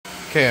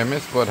Okay, I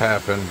missed what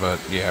happened, but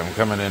yeah, I'm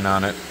coming in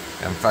on it.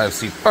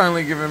 M5C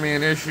finally giving me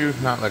an issue.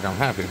 Not like I'm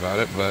happy about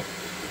it, but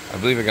I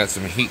believe I got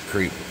some heat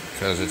creep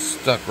because it's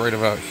stuck right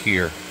about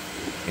here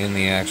in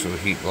the actual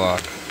heat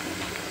block.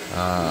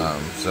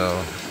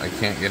 So I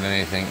can't get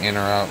anything in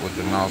or out with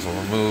the nozzle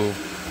removed.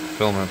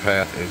 Filament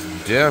path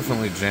is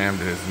definitely jammed.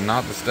 It is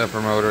not the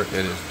stepper motor.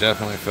 It is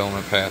definitely a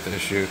filament path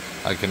issue.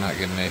 I cannot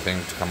get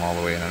anything to come all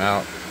the way in and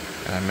out.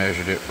 And I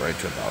measured it right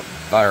to about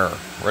there.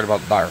 Right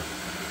about there.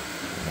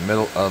 In the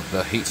middle of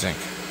the heatsink.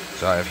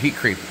 So I have heat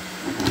creep.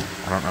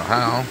 I don't know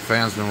how.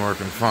 Fan's been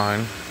working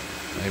fine.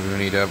 Maybe we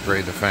need to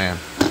upgrade the fan.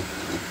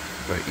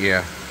 But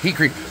yeah, heat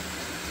creep.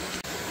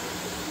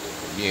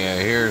 Yeah,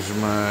 here's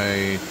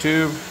my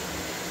tube.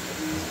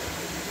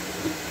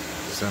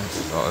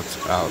 Since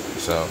it's out,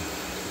 so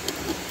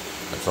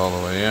that's all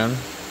the way in.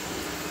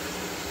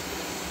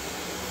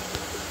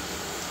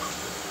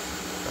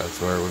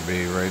 That's where it would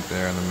be, right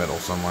there in the middle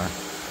somewhere.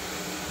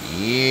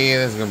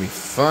 Yeah, this is gonna be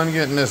fun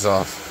getting this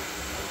off.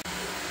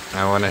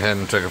 I went ahead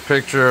and took a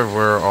picture of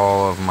where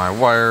all of my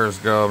wires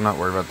go. I'm not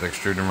worried about the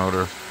extruder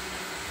motor.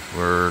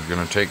 We're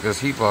gonna take this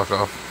heat block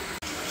off.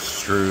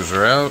 Screws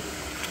are out.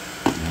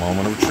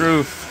 Moment of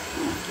truth.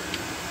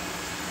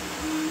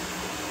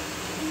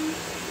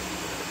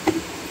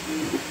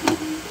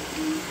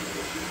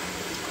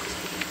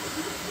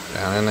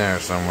 Down in there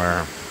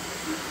somewhere.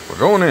 We're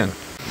going in.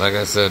 Like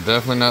I said,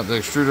 definitely not the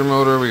extruder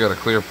motor. We got a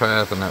clear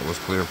path, and that was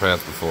clear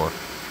path before.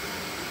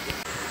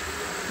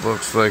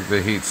 Looks like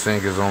the heat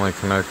sink is only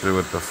connected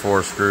with the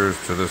 4 screws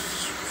to this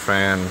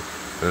fan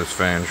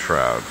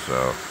shroud.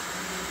 So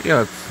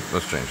yeah,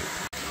 let's change it.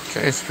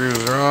 Okay,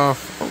 screws are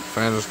off. Oh,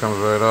 fan just comes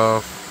right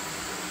off.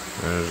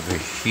 There's the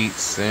heat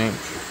sink.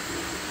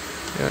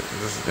 Yeah,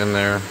 just in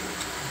there.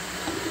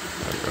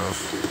 There it goes.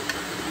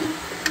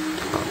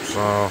 Pops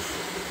off.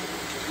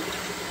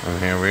 And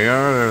here we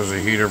are. There's the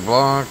heater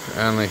block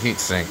and the heat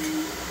sink.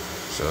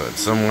 So it's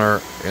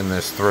somewhere in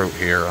this throat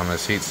here on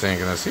this heat sink.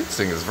 And this heat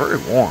sink is very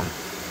warm.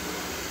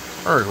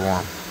 Very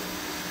warm.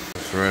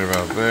 It's right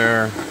about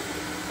there.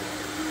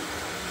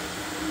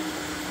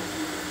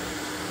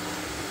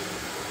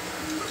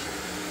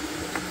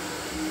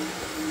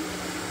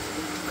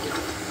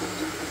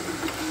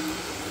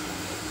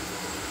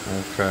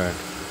 Okay.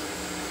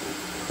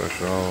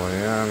 Push it all the way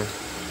in.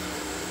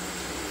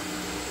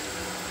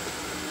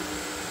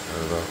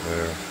 Right about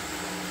there.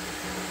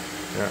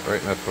 Yeah,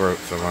 right in the throat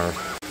somewhere.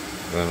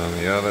 Then on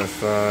the other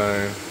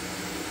side.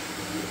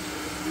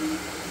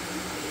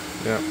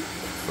 Yep,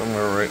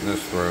 somewhere right in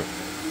this throat.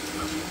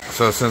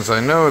 So since I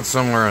know it's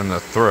somewhere in the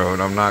throat,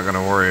 I'm not going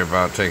to worry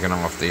about taking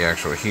off the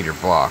actual heater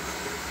block,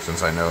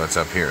 since I know it's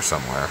up here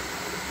somewhere.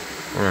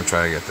 We're going to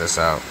try to get this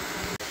out.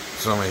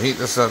 So I'm going to heat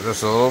this up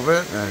just a little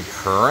bit and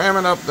cram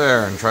it up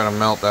there and try to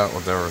melt out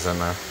whatever's in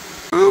there.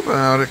 Oop,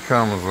 out it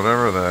comes,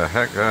 whatever the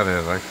heck that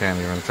is. I can't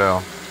even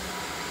tell.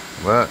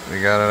 But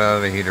we got it out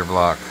of the heater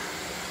block.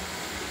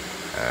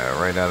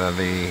 Right out of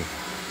the...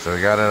 So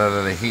we got it out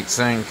of the heat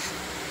sink.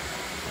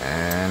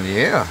 And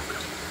yeah,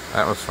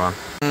 that was fun.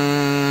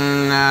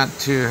 Not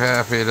too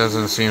happy. It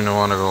doesn't seem to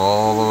want to go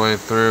all the way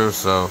through.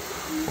 So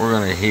we're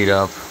going to heat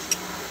up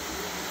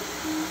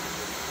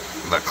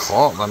the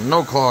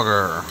no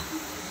clogger.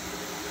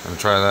 And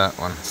try that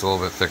one. It's a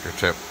little bit thicker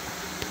tip.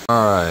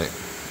 Alright.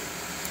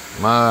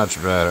 Much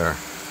better.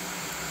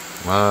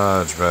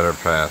 Much better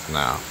path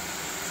now.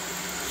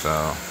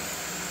 So,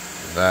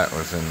 that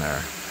was in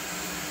there.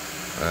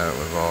 That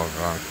was all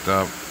gunked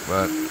up,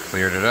 but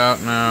cleared it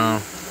out now.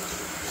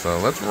 So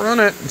let's run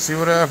it and see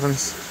what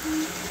happens.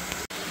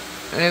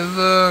 Hey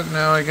look,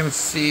 now I can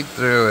see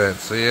through it.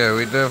 So yeah,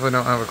 we definitely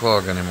don't have a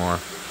clog anymore.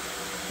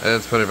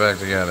 Let's put it back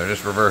together.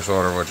 Just reverse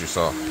order what you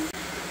saw.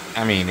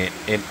 I mean,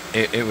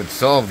 it would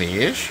solve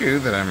the issue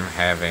that I'm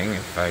having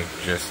if I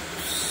just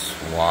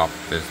swap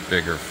this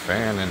bigger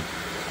fan, and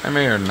I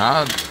may or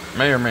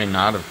may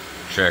not have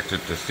checked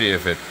it to see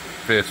if it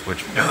fits,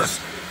 which it does,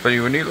 but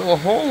you would need a little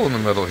hole in the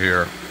middle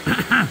here.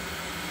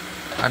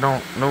 I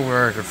don't know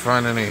where I could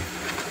find any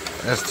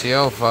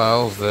STL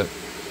files that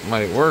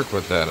might work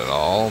with that at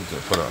all, to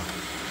put a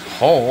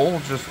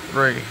hole just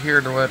right here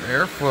to let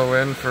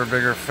airflow in for a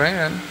bigger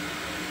fan.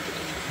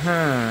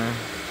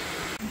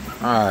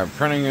 Alright,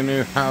 printing a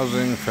new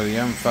housing for the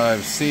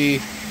M5C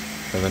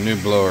for the new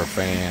blower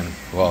fan.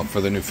 Well,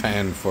 for the new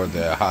fan for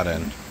the hot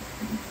end.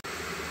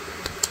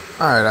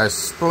 Alright, I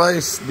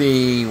spliced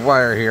the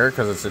wire here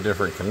because it's a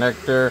different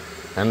connector.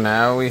 And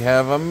now we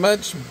have a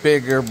much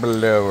bigger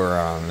blower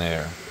on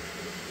there.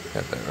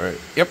 Got that right?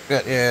 Yep,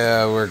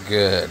 yeah, we're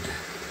good.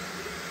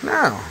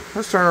 Now,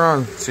 let's turn her on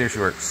and see if she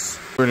works.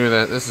 We're gonna do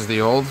that. This is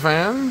the old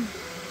fan.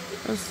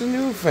 That's the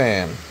new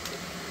fan.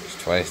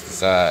 It's twice the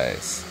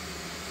size.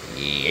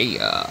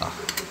 Yeah.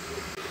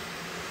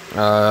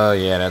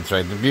 Yeah, that's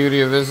right. The beauty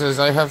of this is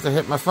I have to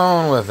hit my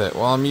phone with it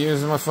while I'm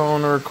using my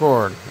phone to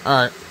record.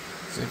 Alright,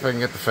 see if I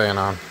can get the fan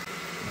on.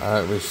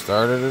 Alright, we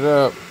started it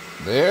up.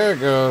 There it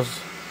goes.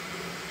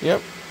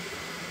 Yep.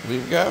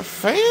 We've got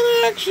fan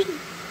action.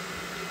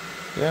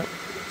 Yep.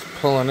 It's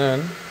pulling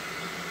in.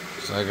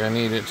 Just like I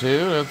need it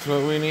to. That's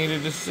what we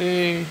needed to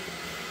see.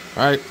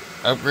 Alright,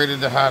 upgraded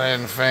the hot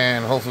end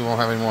fan. Hopefully we won't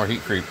have any more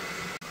heat creep.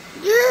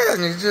 Yeah,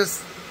 and you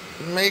just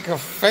make a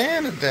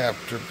fan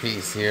adapter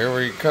piece here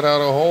where you cut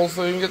out a hole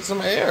so you can get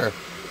some air.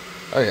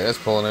 Oh yeah, that's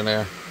pulling in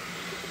air.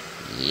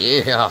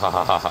 Yeah.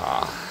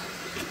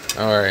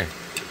 Alright,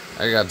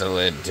 I got the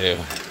lid too.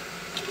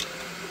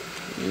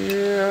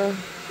 Yeah.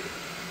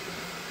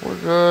 We're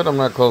good. I'm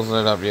not closing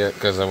it up yet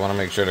because I want to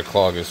make sure the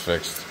clog is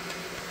fixed.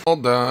 All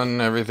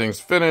done. Everything's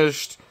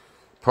finished.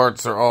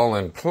 Parts are all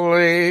in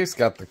place.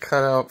 Got the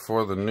cutout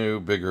for the new,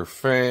 bigger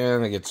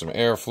fan to get some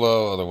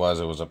airflow. Otherwise,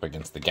 it was up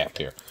against the gap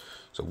here.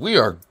 So we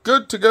are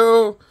good to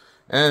go.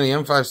 And the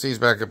M5C is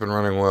back up and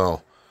running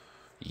well.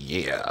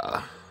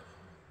 Yeah.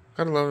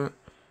 Gotta love it.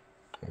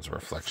 It's a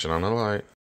reflection on the light.